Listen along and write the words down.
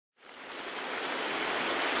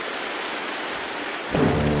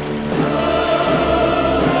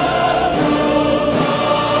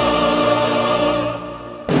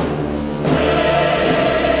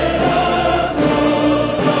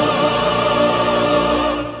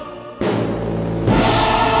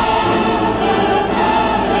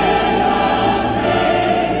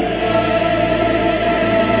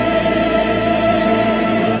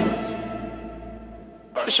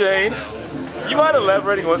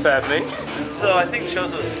elaborating what's happening? So I think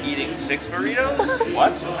Chozo's eating 6 burritos.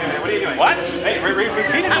 What? Hey, what are you doing? What? Hey,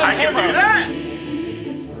 repeat it on I can camera. do that?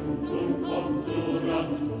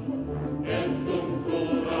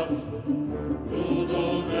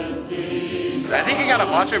 I think he got a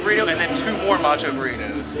Macho Burrito and then 2 more Macho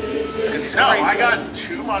Burritos. Because he's No, crazy. I got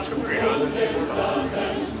 2 Macho Burritos and 2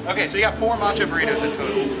 burritos. Okay, so you got 4 Macho Burritos in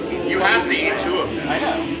total. You have to eat 2 of them. I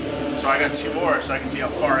know. So I got 2 more so I can see how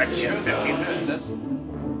far I can get in 15 minutes.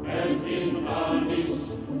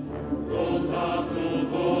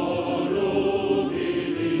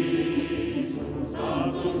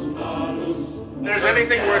 If there's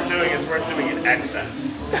anything worth doing, it's worth doing in excess.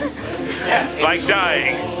 Yes. It's like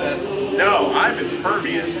dying. No, I'm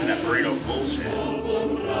impervious to that burrito bullshit.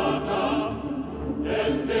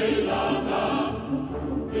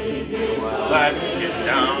 Let's get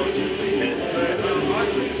down to business.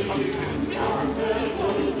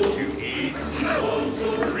 To eat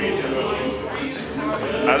burritos.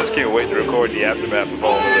 I just can't wait to record the aftermath of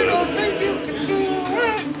all of this.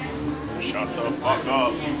 Shut the fuck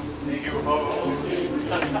up, you hoes.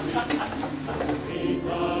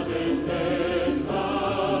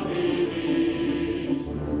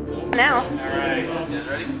 Now. Alright. You guys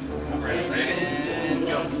ready? I'm ready. And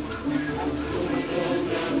go.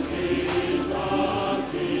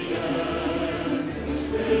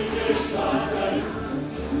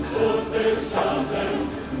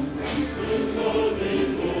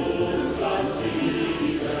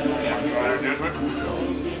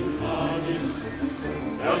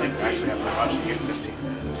 I don't think we actually have to rush to get 15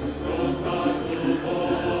 minutes.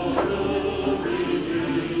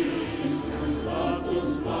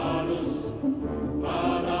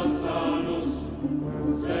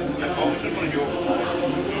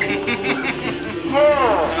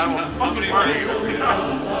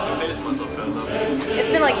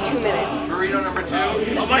 It's been like 2 minutes. Burrito number 2.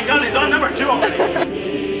 Oh my god, he's on number 2 already!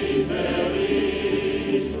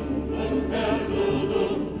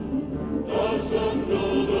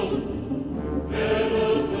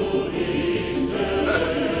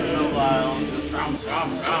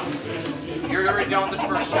 You're already done with the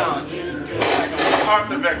first challenge. I'm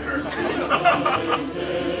the victor.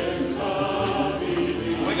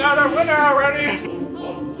 We got our winner already!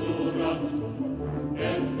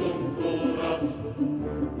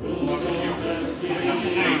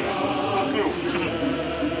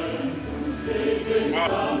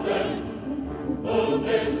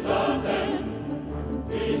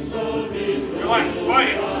 You're like,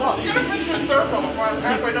 wait, well, you gotta finish your 3rd one before I'm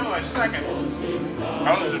halfway done with my 2nd.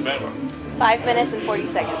 How long is the bed one? 5 minutes and 40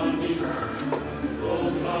 seconds.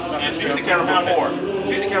 Yeah, she hit the camera before.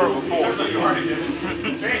 She hit the camera before. So you already did.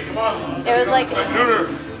 Shane, come on. It was like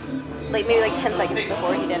maybe like 10 seconds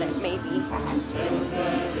before he did it, maybe.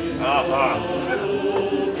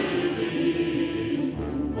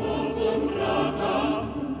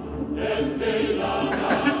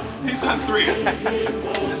 He's done 3.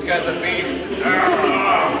 This guy's a beast.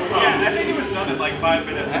 Yeah, I think he was done in like 5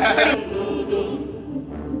 minutes.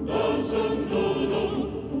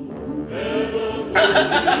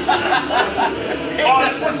 Oh,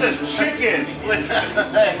 this one says chicken.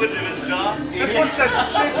 Which of his jaw? This one says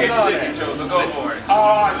chicken on it. Chozo, go for it.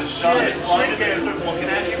 Oh shit, chicken. Starts looking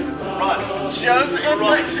at you. Run. Chozo,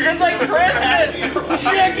 it's like Christmas.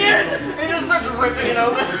 Chicken. He just starts ripping it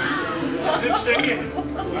open. Is it chicken?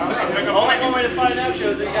 Only one way to find out,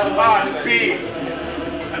 Chozo, you gotta Oh, buy it's beef.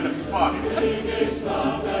 And the fuck.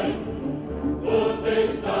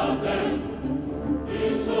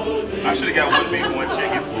 I should have got 1 beef and 1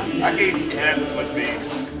 chicken. I can't have this much beef.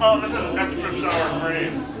 Oh, this is extra sour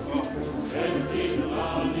cream.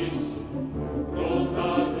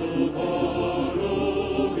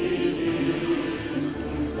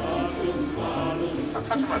 Stop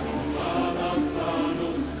touching my ball.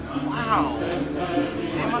 Wow.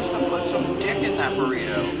 They must have put some dick in that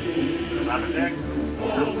burrito. Not a dick.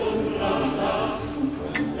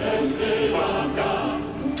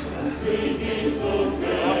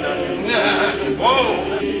 Whoa!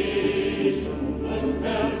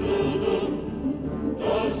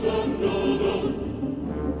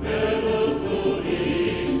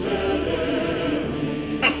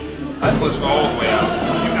 I pushed all the way out.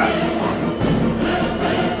 You got it.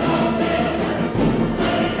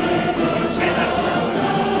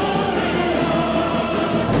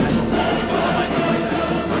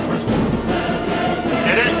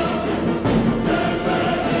 Did it?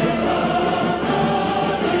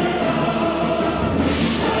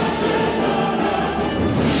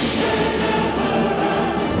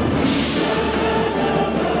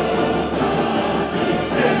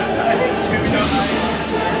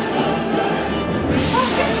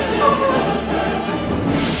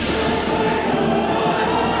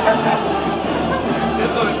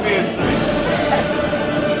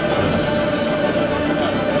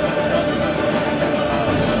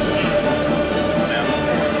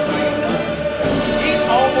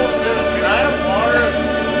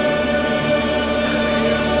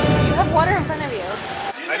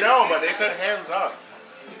 hands up.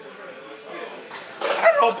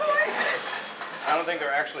 I don't believe it. I don't think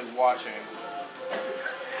they're actually watching.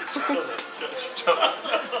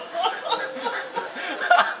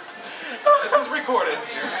 This is recorded.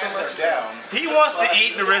 Your hands are down. He wants to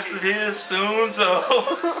eat the rest of his soon, so.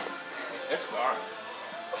 It's gone.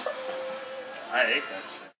 I ate that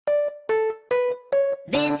shit.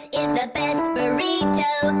 This is the best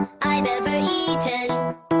burrito I've ever eaten.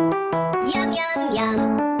 Yum, yum,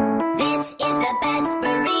 yum. This is the best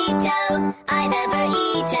burrito I've ever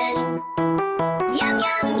eaten. Yum,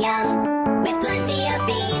 yum, yum. With plenty of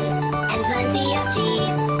beans, and plenty of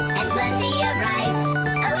cheese, and plenty of rice.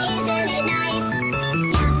 Oh, isn't it nice?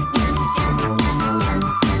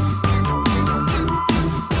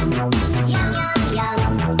 Yum, yum, yum, yum, yum,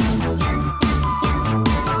 yum,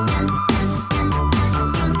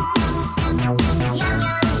 yum, yum,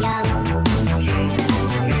 yum, yum.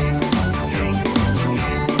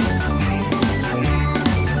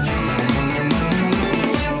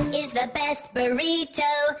 This is the best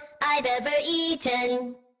burrito I've ever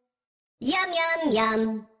eaten. Yum, yum,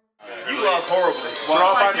 yum. You lost horribly.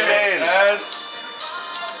 Drop on chain.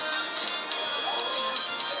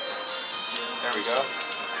 There we go.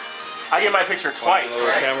 I get my picture twice.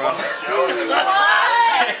 Camera.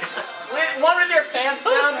 One with your pants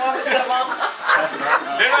down, one with them up.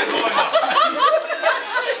 They're not going up.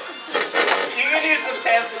 You can use the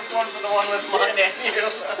pantsless one for the one with mine and you.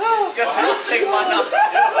 Because I'll take mine up.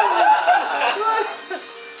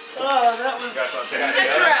 Oh, that was.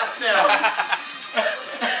 Get your ass down.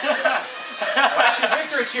 Watch your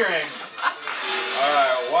victory cheering.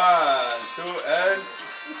 Alright, 1, 2, and...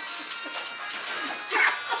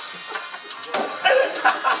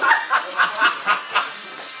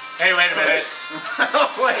 Hey, wait a minute.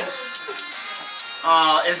 Wait.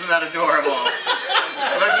 Oh, isn't that adorable?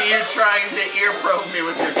 Look at you trying to ear probe me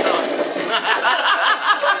with your tongue.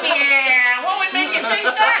 Yeah, what would make you think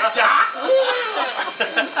that, Doc?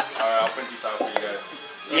 Alright, I'll print these out for you guys.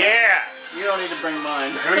 Yeah. You don't need to bring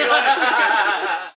mine. Who you want?